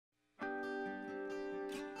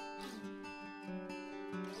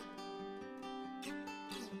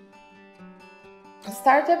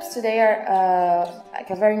Startups today are like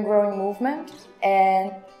a very growing movement,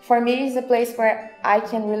 and for me it's a place where I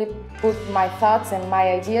can really put my thoughts and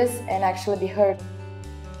my ideas and actually be heard.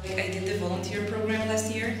 I did the volunteer program last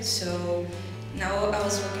year, so now I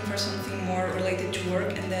was looking for something more related to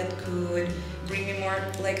work and that could bring me more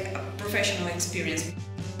like a professional experience.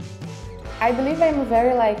 I believe I'm a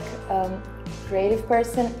very creative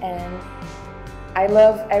person, and I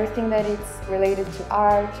love everything that is related to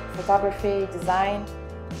art, photography, design.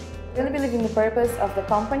 I really believe in the purpose of the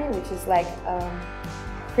company, which is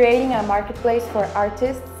creating a marketplace for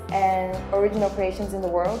artists and original creations in the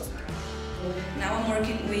world. Now I'm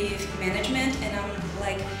working with management and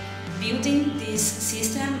I'm building this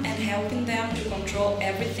system and helping them to control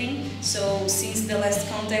everything. So since the last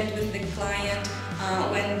contact with the client,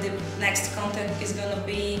 when the next contact is going to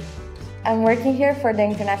be. I'm working here for the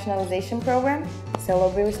internationalization program, so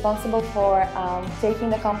we'll be responsible for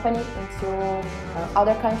taking the company into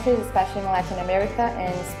other countries, especially in Latin America,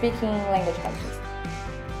 and speaking language countries.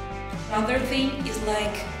 Another thing is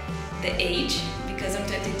the age, because I'm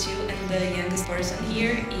 22 and the youngest person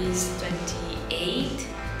here is 28,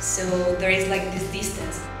 so there is this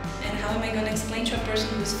distance. And how am I going to explain to a person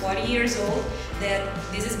who's 40 years old that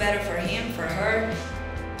this is better for him, for her?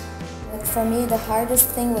 For me, the hardest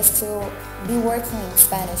thing was to be working in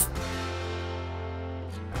Spanish.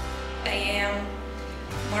 I am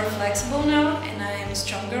more flexible now and I am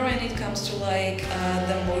stronger when it comes to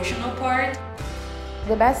the emotional part.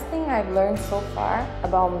 The best thing I've learned so far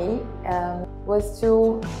about me was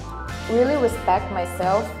to really respect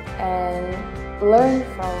myself and learn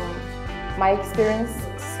from my experience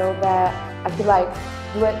so that I could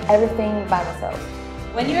do everything by myself.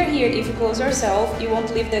 When you're here, if you close yourself, you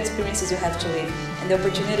won't live the experiences you have to live and the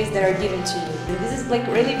opportunities that are given to you. And this is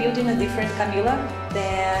really building a different Camila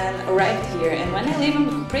than arrived here. And when I leave,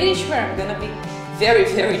 I'm pretty sure I'm gonna be very,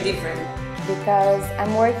 very different. Because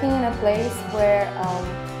I'm working in a place where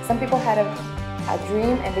some people had a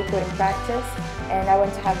dream and they put in practice, and I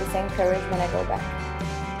want to have the same courage when I go back.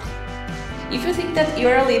 If you think that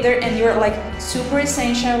you're a leader and you're super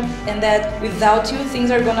essential and that without you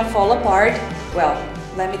things are gonna fall apart, well,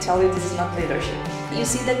 let me tell you, this is not leadership. You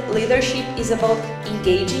see that leadership is about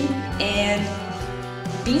engaging and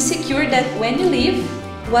being secure that when you leave,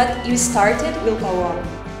 what you started will go on.